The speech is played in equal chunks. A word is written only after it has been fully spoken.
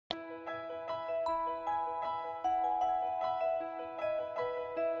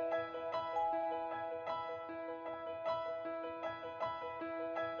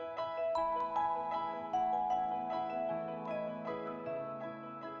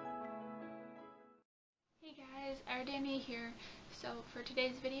Dania here. So for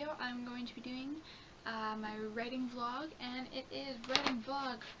today's video I'm going to be doing my writing vlog, and it is writing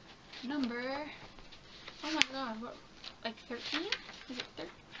vlog number, oh my god, what, like 13? Is it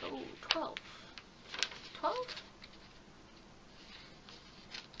 13? Oh, 12. 12?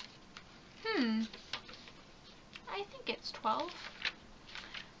 I think it's 12.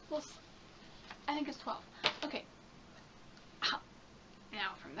 Well, I think it's 12. Okay.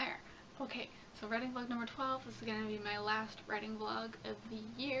 Now from there. Okay, so writing vlog number 12. This is going to be my last writing vlog of the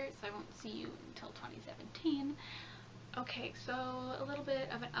year, so I won't see you until 2017. Okay, so a little bit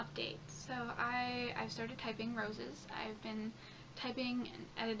of an update. So I've started typing Roses. I've been typing and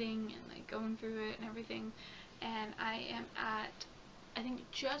editing and like going through it and everything, and I am at, I think,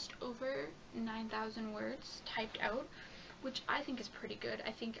 just over 9,000 words typed out, which I think is pretty good.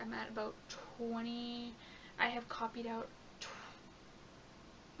 I think I'm at about 20, I have copied out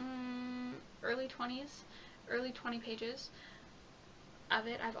early 20 pages of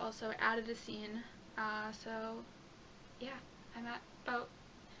it. I've also added a scene, so yeah, I'm at about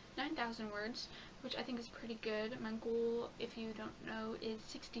 9,000 words, which I think is pretty good. My goal, if you don't know, is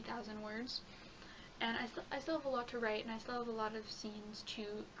 60,000 words, and I still have a lot to write, and I still have a lot of scenes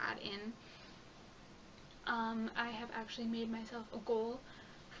to add in. I have actually made myself a goal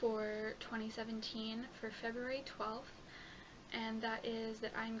for 2017 for February 12th, and that is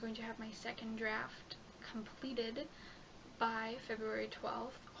that I'm going to have my second draft completed by February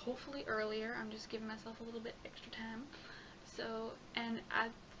 12th, hopefully earlier. I'm just giving myself a little bit extra time. So, and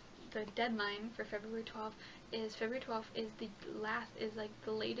the deadline for February 12th is the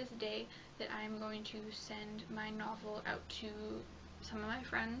latest day that I'm going to send my novel out to some of my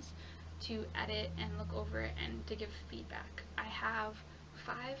friends to edit and look over it and to give feedback. I have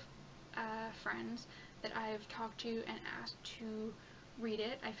 5 friends that I've talked to and asked to read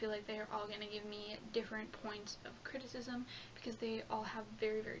it. I feel like they are all going to give me different points of criticism because they all have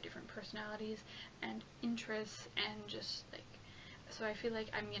very, very different personalities and interests, and just like, so I feel like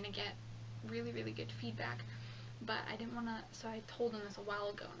I'm going to get really, really good feedback. But I didn't want to, so I told them this a while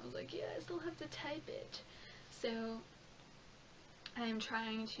ago, and I was like, yeah, I still have to type it. So I'm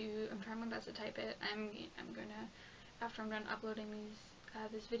trying my best to type it. I'm gonna, after I'm done uploading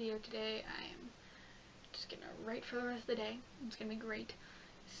this video today, I am just gonna write for the rest of the day. It's gonna be great.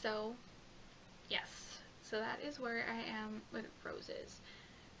 So yes, so that is where I am with Roses.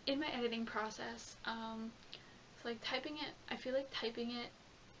 In my editing process, it's like typing it, I feel like typing it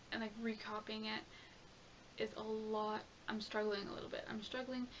and like recopying it is a lot. I'm struggling a little bit. I'm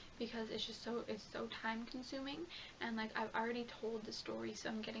struggling because it's so time consuming, and like I've already told the story, so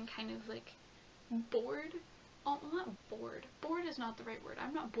I'm getting kind of like bored. Oh, not bored. Bored is not the right word.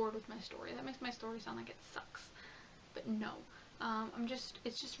 I'm not bored with my story. That makes my story sound like it sucks. But no.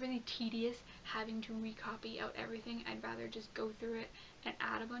 It's just really tedious having to recopy out everything. I'd rather just go through it and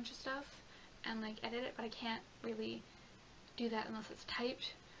add a bunch of stuff and like edit it, but I can't really do that unless it's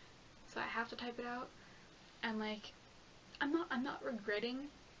typed. So I have to type it out, and like I'm not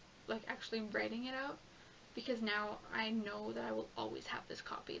regretting like actually writing it out, because now I know that I will always have this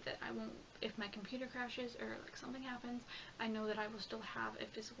copy, that I won't, if my computer crashes or like something happens, I know that I will still have a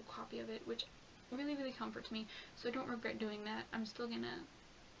physical copy of it, which really, really comforts me. So I don't regret doing that. I'm still gonna,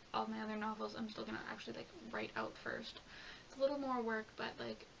 all my other novels, I'm still gonna actually like write out first. It's a little more work, but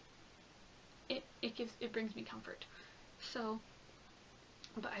like it brings me comfort. So,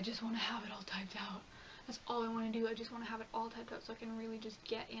 but I just want to have it all typed out. That's all I want to do. I just want to have it all typed out so I can really just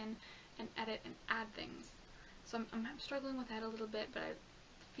get in and edit and add things. So I'm struggling with that a little bit, but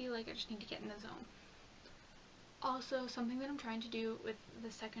I feel like I just need to get in the zone. Also, something that I'm trying to do with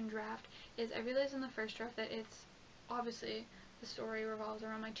the second draft is I realized in the first draft that it's obviously the story revolves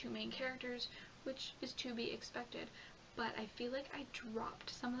around my 2 main characters, which is to be expected, but I feel like I dropped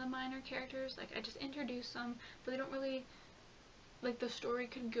some of the minor characters. Like I just introduced some, but they don't really, like the story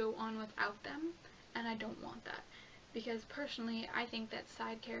could go on without them, and I don't want that, because personally I think that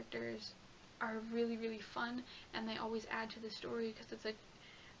side characters are really, really fun, and they always add to the story, because it's like,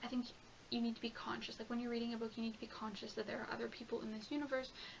 I think you need to be conscious, like when you're reading a book, you need to be conscious that there are other people in this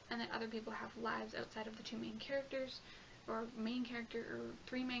universe, and that other people have lives outside of the 2 main characters, or main character, or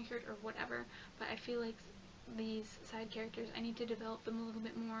 3 main characters, or whatever. But I feel like these side characters, I need to develop them a little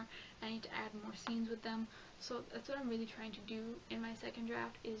bit more, I need to add more scenes with them. So that's what I'm really trying to do in my second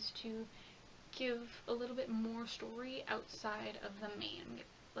draft, is to give a little bit more story outside of the main,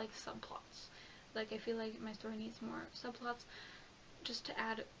 like subplots. Like I feel like my story needs more subplots, just to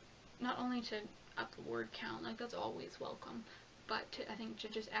add, not only to up the word count, like that's always welcome, but I think to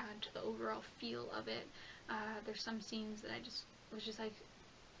just add to the overall feel of it. There's some scenes that I just was just like,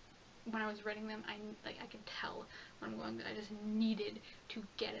 when I was writing them, I could tell when I'm going that I just needed to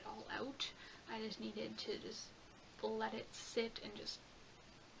get it all out. I just needed to just let it sit and just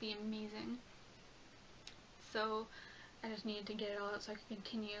be amazing. So I just needed to get it all out so I could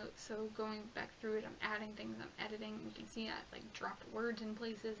continue. So going back through it, I'm adding things, I'm editing. You can see I've like dropped words in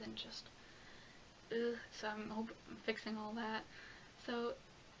places and just so I'm fixing all that. So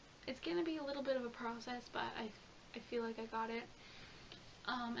it's gonna be a little bit of a process, but I feel like I got it.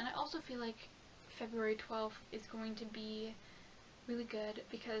 And I also feel like February 12th is going to be really good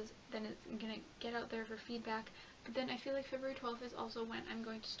because then it's gonna get out there for feedback. But then I feel like February 12th is also when I'm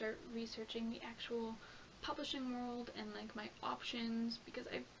going to start researching the actual publishing world and like my options, because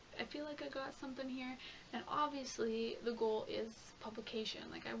I feel like I got something here, and obviously the goal is publication.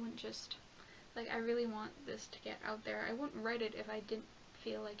 Like I wouldn't just, like I really want this to get out there. I wouldn't write it if I didn't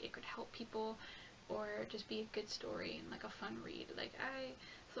feel like it could help people or just be a good story and like a fun read.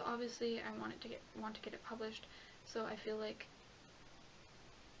 So obviously I want to get it published. So I feel like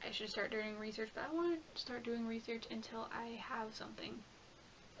I should start doing research, but I want to start doing research until I have something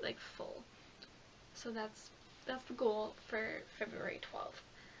like full. So that's the goal for February 12th.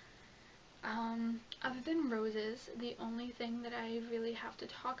 Other than roses, the only thing that I really have to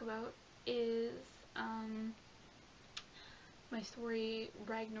talk about is my story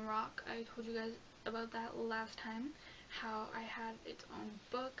Ragnarok. I told you guys about that last time, how I had its own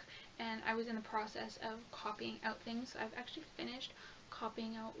book and I was in the process of copying out things. So I've actually finished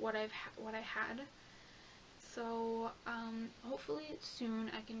copying out what I had. So hopefully soon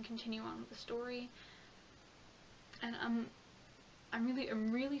I can continue on with the story. And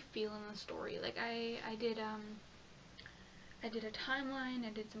I'm really feeling the story. Like I did a timeline, I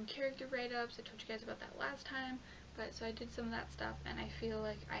did some character write-ups, I told you guys about that last time, but so I did some of that stuff, and I feel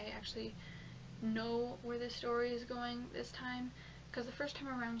like I actually know where the story is going this time, because the first time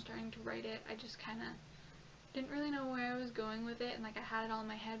around starting to write it, I just kind of didn't really know where I was going with it, and like I had it all in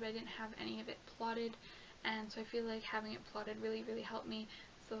my head, but I didn't have any of it plotted, and so I feel like having it plotted really really helped me.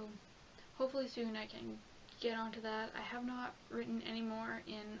 So hopefully soon I can get onto that. I have not written any more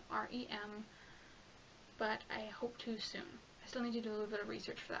in REM, but I hope to soon. I still need to do a little bit of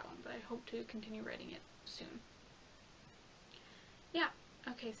research for that one, but I hope to continue writing it soon. Yeah,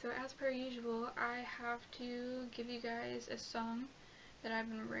 okay, so as per usual, I have to give you guys a song that I've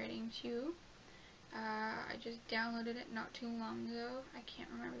been writing to. I just downloaded it not too long ago. I can't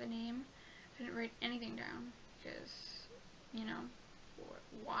remember the name. I didn't write anything down, because, you know,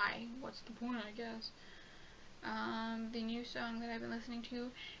 why? What's the point, I guess? The new song that I've been listening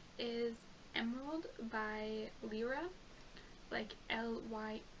to is Emerald by Lyra, like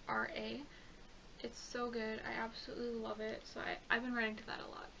Lyra. It's so good. I absolutely love it. So I've been writing to that a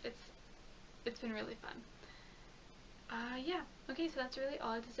lot. It's been really fun. Yeah. Okay, so that's really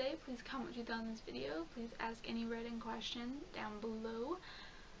all I have to say. Please comment what you thought on this video. Please ask any writing questions down below.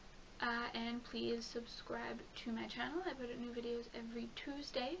 And please subscribe to my channel. I put out new videos every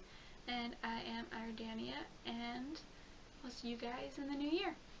Tuesday. And I am Iridania, and I'll see you guys in the new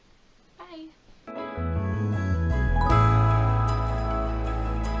year. Bye!